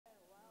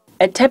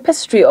A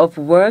tapestry of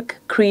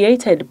work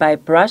created by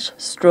brush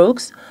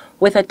strokes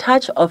with a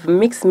touch of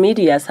mixed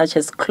media such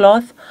as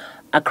cloth,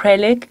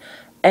 acrylic,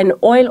 and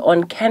oil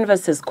on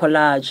canvases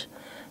collage.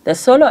 The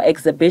solo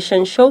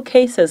exhibition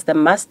showcases the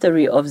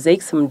mastery of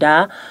Zakes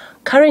Mda,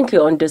 currently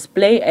on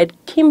display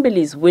at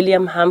Kimberley's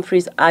William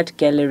Humphreys Art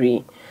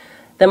Gallery.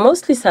 The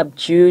mostly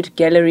subdued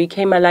gallery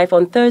came alive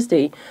on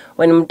Thursday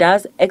when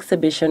Mda's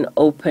exhibition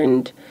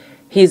opened.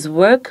 His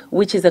work,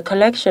 which is a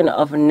collection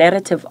of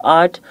narrative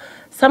art,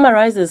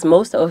 summarizes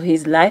most of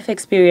his life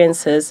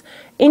experiences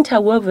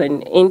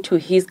interwoven into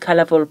his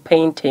colorful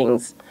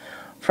paintings.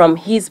 From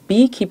his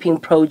beekeeping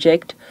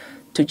project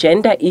to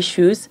gender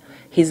issues,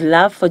 his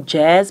love for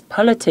jazz,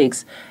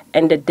 politics,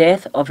 and the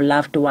death of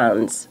loved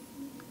ones.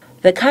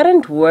 The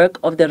current work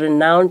of the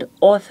renowned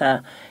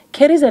author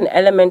carries an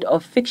element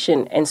of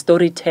fiction and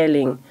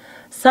storytelling.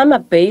 Some are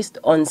based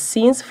on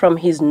scenes from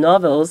his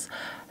novels,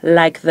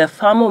 like the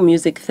Famo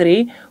Music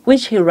 3,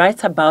 which he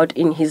writes about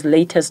in his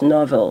latest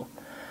novel.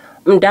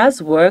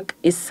 Mda's work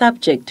is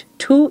subject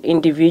to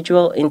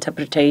individual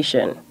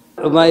interpretation.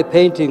 My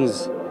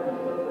paintings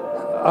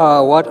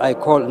are what I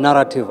call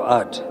narrative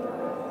art,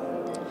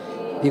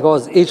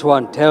 because each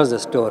one tells a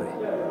story.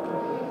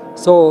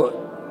 So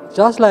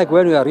just like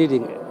when you are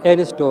reading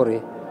any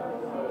story,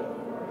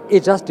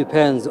 it just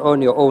depends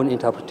on your own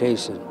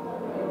interpretation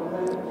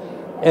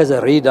as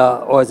a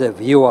reader or as a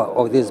viewer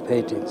of these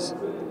paintings.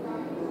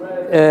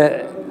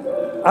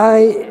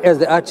 I, as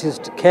the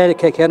artist,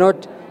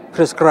 cannot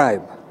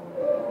prescribe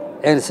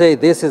and say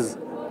this is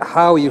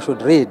how you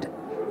should read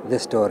the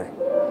story.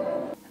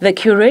 The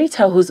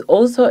curator, who's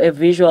also a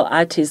visual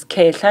artist,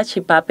 Kehla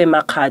Chipape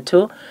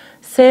Makato,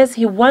 says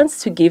he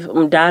wants to give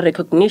Mda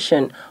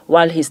recognition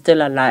while he's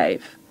still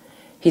alive.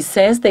 He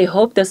says they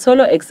hope the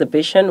solo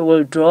exhibition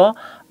will draw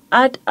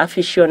art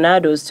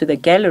aficionados to the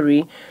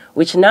gallery,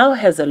 which now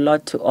has a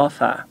lot to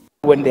offer.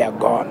 When they are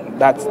gone,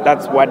 that's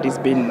what has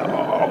been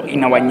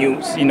in our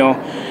news, you know.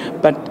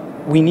 But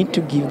we need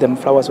to give them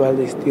flowers while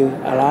they're still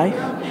alive.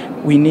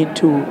 We need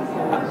to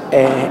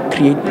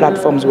create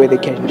platforms where they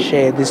can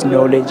share this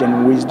knowledge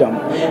and wisdom.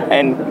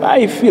 And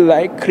I feel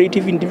like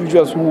creative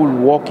individuals who will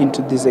walk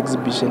into this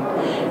exhibition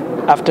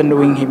after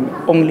knowing him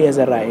only as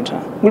a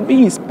writer will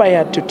be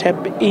inspired to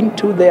tap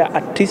into their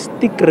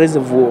artistic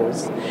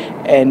reservoirs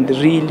and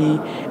really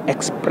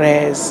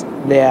express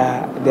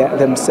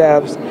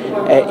themselves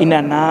in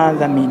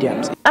another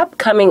medium.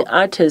 Upcoming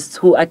artists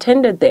who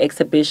attended the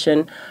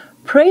exhibition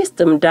praised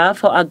Mda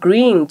for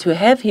agreeing to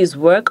have his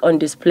work on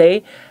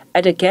display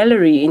at a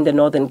gallery in the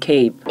Northern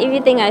Cape.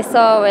 Everything I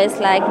saw was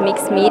like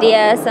mixed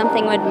media,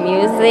 something with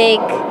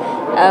music.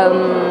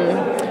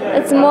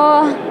 It's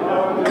more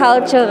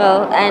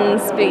cultural and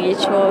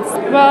spiritual.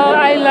 Well,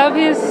 I love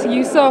his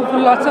use of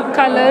lots of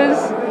colors.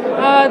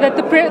 That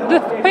the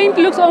paint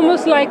looks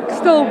almost like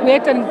still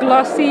wet and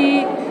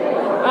glossy.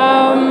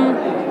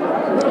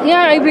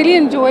 Yeah, I really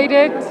enjoyed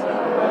it.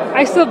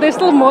 There's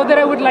still more that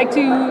I would like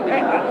to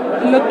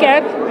look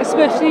at,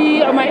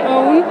 especially on my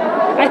own.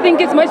 I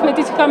think it's much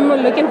better to come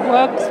and look at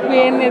works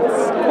when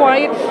it's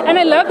quiet. And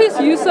I love his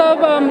use of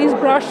his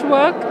brush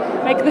work,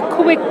 like the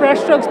quick brush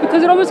strokes,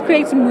 because it almost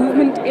creates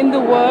movement in the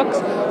works.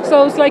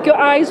 So it's like your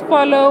eyes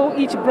follow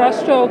each brush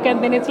stroke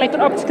and then it's like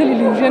an optical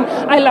illusion.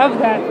 I love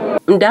that.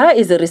 Mda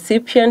is a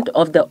recipient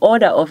of the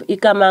Order of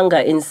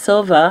Ikamanga in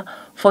silver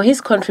for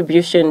his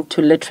contribution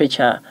to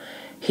literature.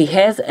 He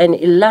has an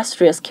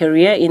illustrious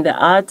career in the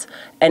arts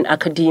and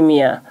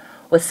academia,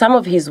 with some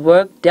of his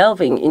work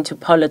delving into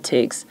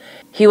politics.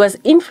 He was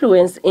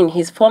influenced in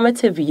his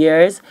formative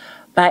years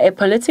by a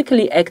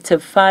politically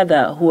active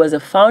father who was a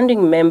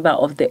founding member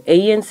of the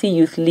ANC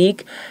Youth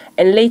League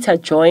and later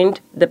joined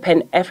the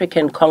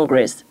Pan-African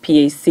Congress,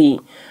 PAC.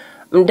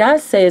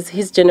 Mda says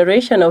his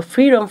generation of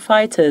freedom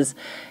fighters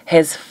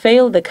has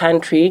failed the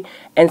country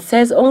and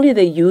says only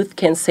the youth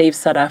can save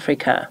South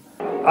Africa.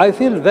 I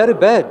feel very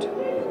bad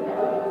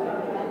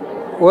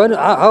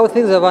how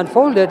things have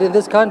unfolded in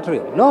this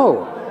country.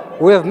 No.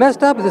 We have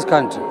messed up this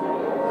country.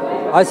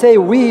 I say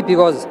we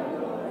because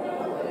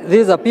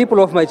these are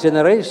people of my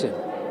generation,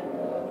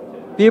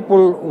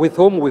 people with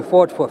whom we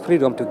fought for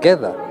freedom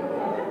together,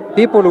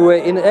 people who were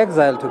in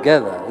exile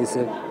together, you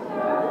see.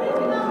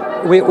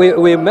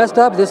 We messed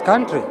up this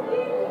country.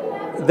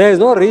 There is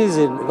no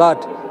reason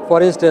that, for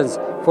instance,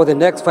 for the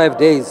next 5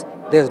 days,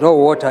 there's no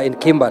water in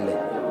Kimberley,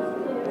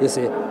 you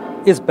see.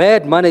 It's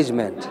bad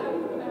management,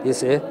 you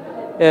see.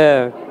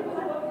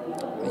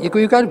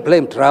 You can't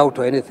blame drought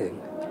or anything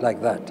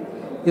like that.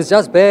 It's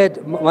just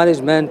bad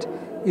management,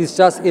 it's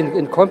just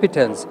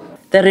incompetence.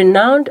 The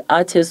renowned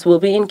artist will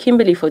be in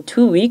Kimberley for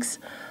 2 weeks.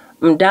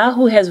 Mda,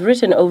 who has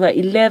written over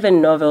 11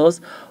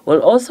 novels, will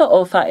also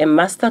offer a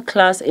master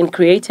class in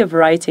creative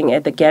writing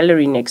at the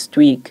gallery next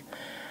week.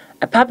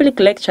 A public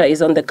lecture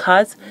is on the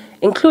cards,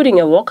 including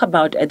a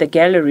walkabout at the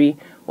gallery,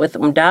 with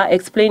Mda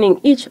explaining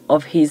each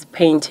of his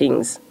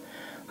paintings.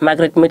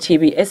 Margaret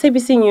Mutibi,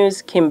 SABC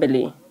News,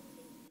 Kimberley.